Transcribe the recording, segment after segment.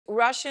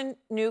Russian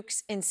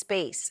nukes in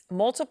space.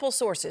 Multiple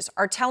sources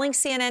are telling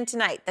CNN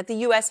tonight that the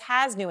U.S.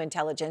 has new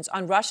intelligence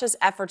on Russia's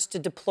efforts to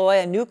deploy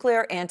a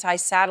nuclear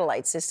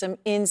anti-satellite system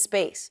in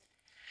space.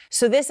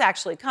 So this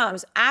actually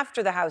comes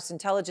after the House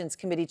Intelligence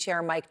Committee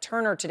Chair Mike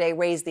Turner today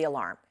raised the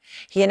alarm.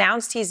 He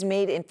announced he's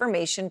made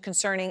information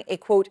concerning a,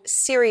 quote,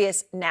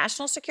 serious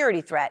national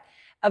security threat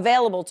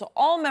available to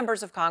all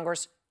members of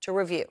Congress to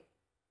review.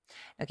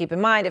 Now, keep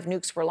in mind, if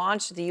nukes were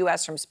launched to the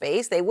U.S. from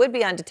space, they would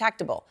be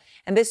undetectable.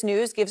 And this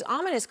news gives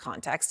ominous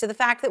context to the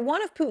fact that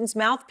one of Putin's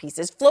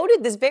mouthpieces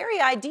floated this very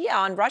idea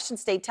on Russian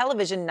state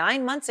television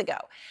 9 months ago,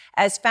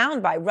 as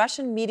found by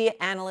Russian media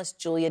analyst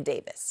Julia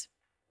Davis.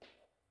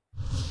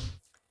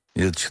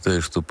 I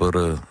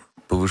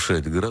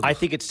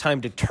think it's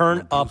time to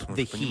turn up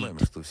the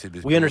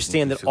heat. We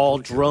understand that all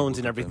drones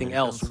and everything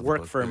else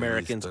work for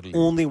Americans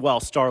only while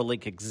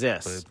Starlink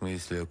exists.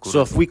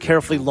 So if we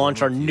carefully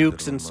launch our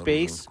nukes in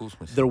space,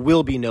 there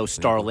will be no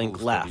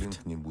Starlink left.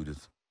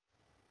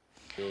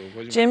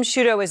 Jim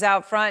Sciutto is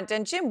out front.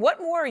 And Jim,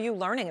 what more are you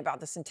learning about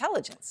this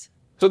intelligence?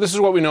 So this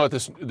is what we know at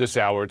this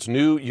hour. It's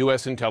new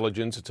U.S.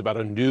 intelligence. It's about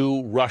a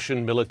new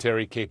Russian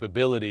military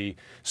capability,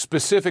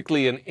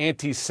 specifically an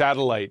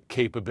anti-satellite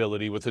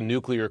capability with a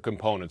nuclear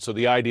component. So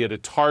the idea to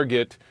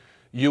target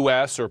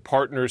U.S. or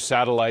partner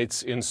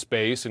satellites in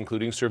space,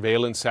 including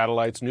surveillance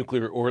satellites,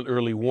 nuclear or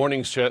early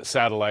warning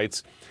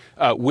satellites,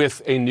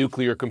 with a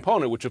nuclear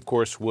component, which of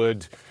course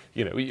would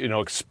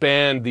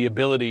expand the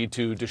ability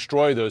to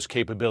destroy those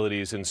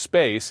capabilities in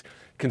space.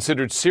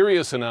 Considered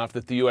serious enough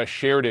that the U.S.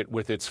 shared it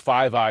with its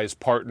Five Eyes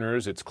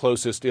partners, its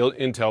closest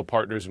intel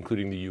partners,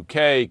 including the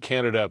U.K.,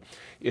 Canada,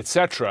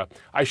 etc.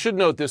 I should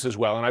note this as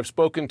well, and I've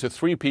spoken to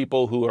 3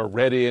 people who are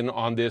read in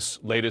on this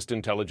latest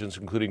intelligence,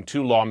 including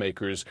 2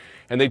 lawmakers,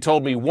 and they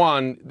told me,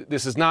 one,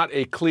 this is not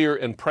a clear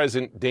and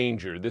present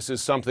danger. This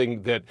is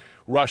something that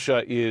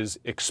Russia is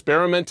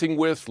experimenting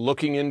with,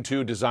 looking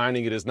into,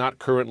 designing. It is not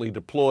currently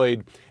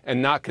deployed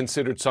and not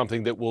considered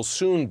something that will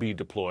soon be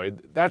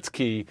deployed. That's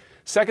key.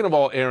 Second of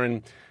all,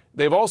 Aaron,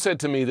 they've all said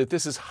to me that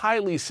this is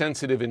highly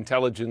sensitive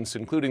intelligence,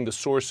 including the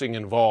sourcing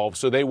involved.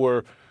 So they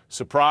were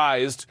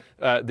surprised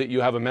that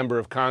you have a member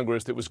of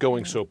Congress that was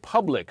going so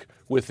public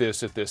with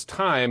this at this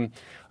time.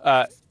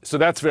 So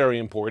that's very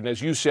important.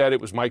 As you said,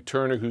 it was Mike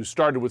Turner who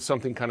started with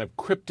something kind of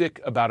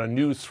cryptic about a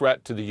new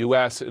threat to the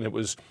U.S., and it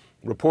was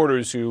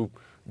reporters who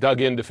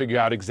dug in to figure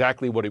out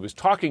exactly what he was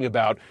talking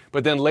about.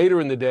 But then later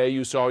in the day,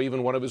 you saw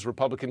even one of his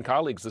Republican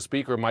colleagues, the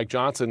Speaker, Mike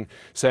Johnson,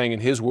 saying in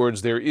his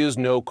words, there is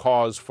no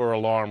cause for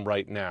alarm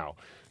right now.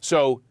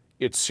 So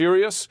it's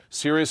serious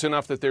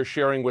enough that they're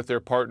sharing with their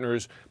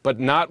partners, but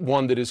not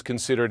one that is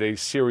considered a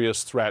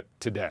serious threat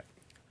today.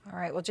 All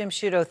right. Well, Jim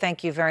Sciutto,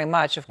 thank you very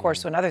much. Of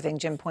course, another thing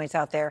Jim points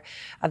out there,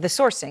 the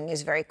sourcing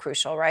is very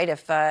crucial, right?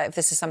 If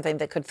this is something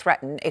that could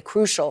threaten a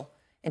crucial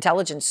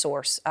intelligence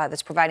source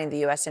that's providing the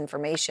U.S.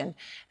 information,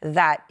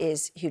 that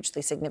is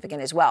hugely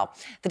significant as well.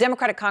 The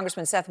Democratic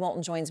Congressman Seth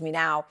Moulton joins me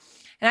now.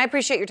 And I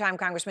appreciate your time,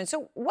 Congressman.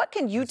 So what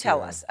can you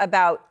tell us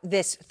about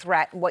this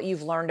threat and what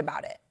you've learned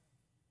about it?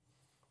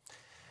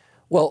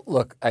 Well,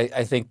 look,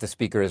 I think the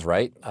Speaker is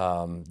right.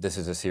 This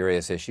is a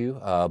serious issue,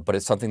 but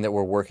it's something that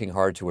we're working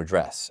hard to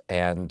address.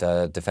 And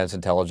defense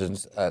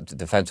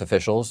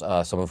officials,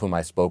 some of whom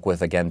I spoke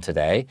with again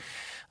today,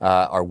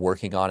 are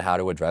working on how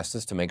to address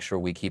this to make sure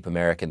we keep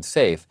Americans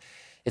safe.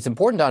 It's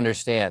important to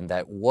understand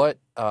that what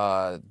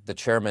the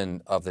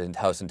chairman of the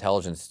House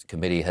Intelligence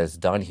Committee has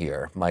done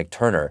here, Mike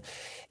Turner,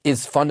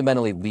 is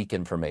fundamentally leak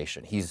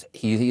information. He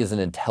is an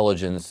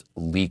intelligence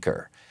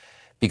leaker.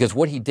 Because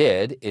what he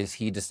did is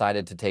he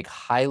decided to take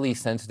highly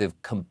sensitive,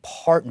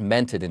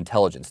 compartmented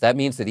intelligence. That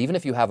means that even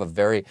if you have a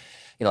very,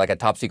 like a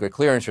top secret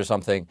clearance or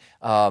something,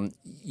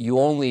 you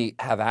only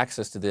have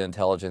access to the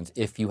intelligence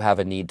if you have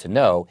a need to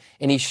know.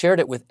 And he shared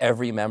it with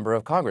every member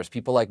of Congress,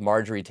 people like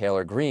Marjorie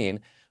Taylor Greene,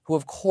 who,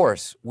 of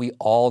course, we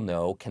all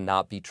know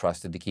cannot be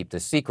trusted to keep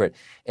this secret.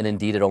 And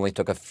indeed, it only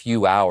took a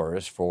few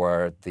hours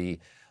for the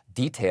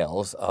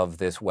details of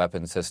this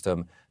weapon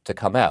system to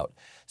come out.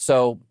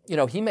 So,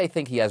 he may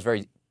think he has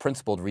very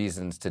principled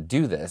reasons to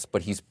do this,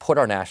 but he's put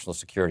our national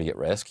security at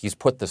risk. He's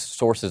put the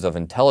sources of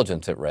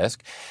intelligence at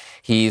risk.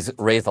 He's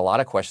raised a lot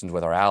of questions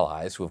with our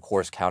allies, who of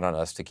course count on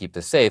us to keep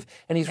this safe,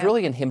 and he's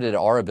really inhibited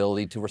our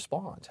ability to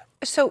respond.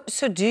 So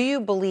do you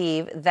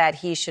believe that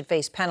he should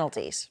face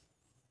penalties?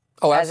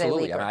 Oh,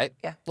 absolutely.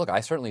 Look,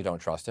 I certainly don't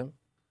trust him.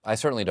 I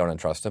certainly don't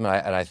entrust him,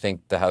 and I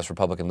think the House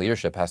Republican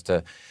leadership has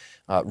to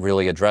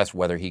really address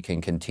whether he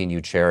can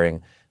continue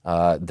chairing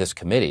this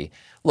committee.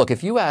 Look,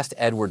 if you asked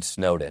Edward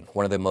Snowden,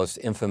 one of the most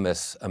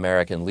infamous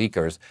American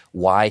leakers,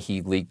 why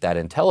he leaked that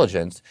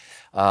intelligence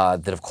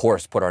that, of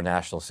course, put our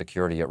national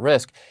security at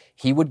risk,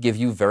 he would give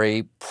you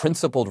very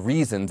principled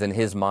reasons in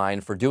his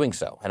mind for doing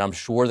so. And I'm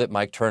sure that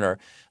Mike Turner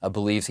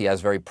believes he has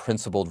very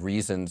principled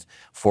reasons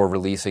for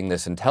releasing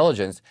this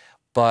intelligence.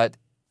 But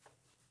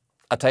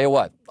I'll tell you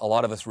what, a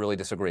lot of us really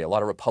disagree. A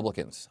lot of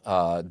Republicans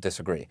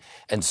disagree.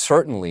 And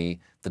certainly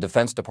the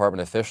Defense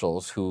Department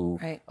officials who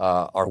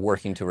are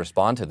working to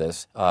respond to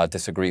this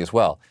disagree as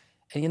well.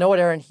 And you know what,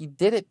 Aaron? He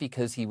did it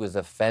because he was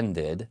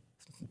offended,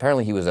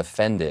 Apparently he was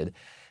offended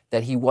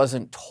that he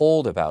wasn't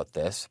told about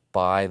this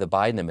by the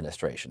Biden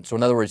administration. So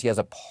in other words, he has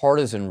a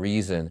partisan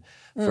reason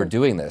for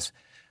doing this.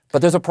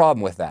 But there's a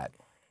problem with that.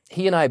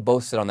 He and I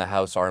both sit on the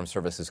House Armed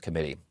Services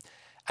Committee,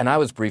 and I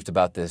was briefed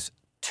about this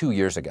 2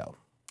 years ago.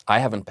 I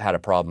haven't had a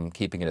problem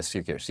keeping it a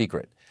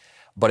secret.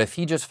 But if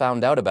he just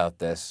found out about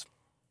this,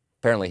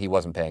 apparently he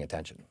wasn't paying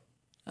attention.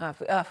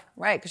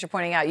 Right, because you're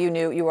pointing out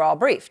you were all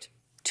briefed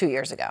 2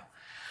 years ago.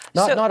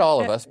 Not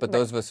all of us, but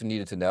those of us who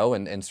needed to know,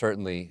 and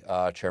certainly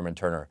Chairman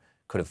Turner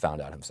could have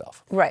found out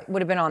himself. Right,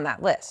 would have been on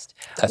that list.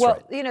 That's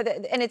right. You know,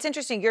 and it's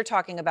interesting you're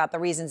talking about the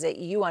reasons that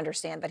you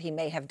understand that he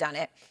may have done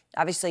it.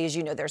 Obviously, as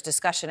you know, there's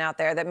discussion out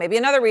there that maybe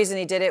another reason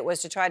he did it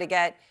was to try to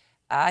get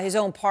his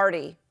own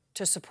party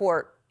to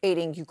support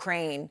aiding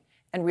Ukraine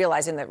and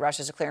realizing that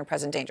Russia's a clear and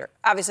present danger.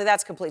 Obviously,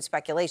 that's complete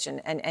speculation,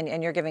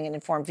 and you're giving an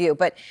informed view.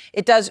 But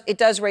it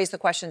does raise the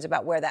questions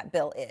about where that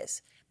bill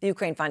is, the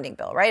Ukraine funding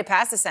bill, right? It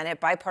passed the Senate,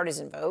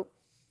 bipartisan vote.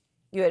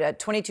 You had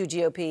 22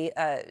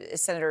 GOP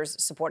senators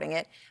supporting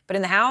it. But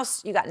in the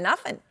House, you got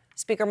nothing.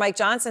 Speaker Mike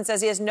Johnson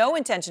says he has no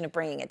intention of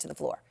bringing it to the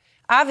floor.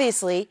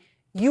 Obviously,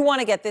 you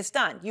want to get this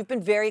done. You've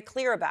been very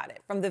clear about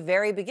it from the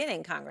very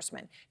beginning,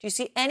 Congressman. Do you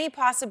see any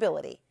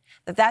possibility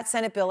that that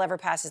Senate bill ever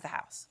passes the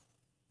House?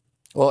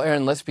 Well,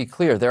 Aaron, let's be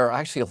clear. There are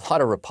actually a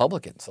lot of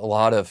Republicans, a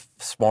lot of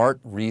smart,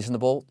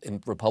 reasonable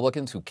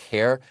Republicans who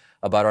care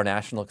about our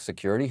national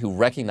security, who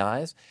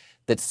recognize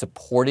that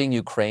supporting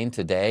Ukraine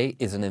today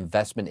is an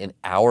investment in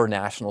our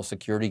national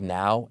security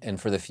now and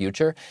for the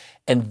future.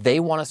 And they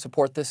want to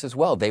support this as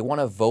well. They want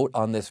to vote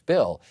on this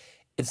bill.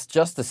 It's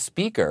just the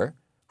Speaker,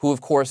 who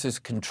of course is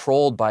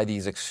controlled by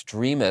these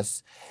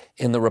extremists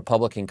in the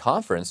Republican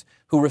conference,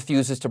 who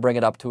refuses to bring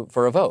it up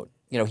for a vote.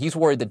 You know, he's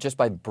worried that just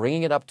by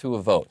bringing it up to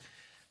a vote,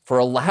 for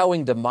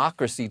allowing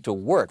democracy to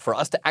work, for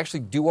us to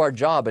actually do our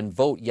job and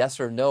vote yes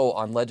or no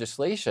on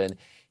legislation,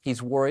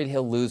 he's worried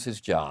he'll lose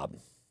his job.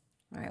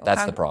 All right, well,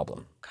 that's the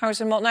problem.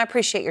 Congressman Moulton, I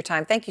appreciate your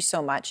time. Thank you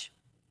so much.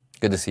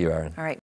 Good to see you, Aaron. All right.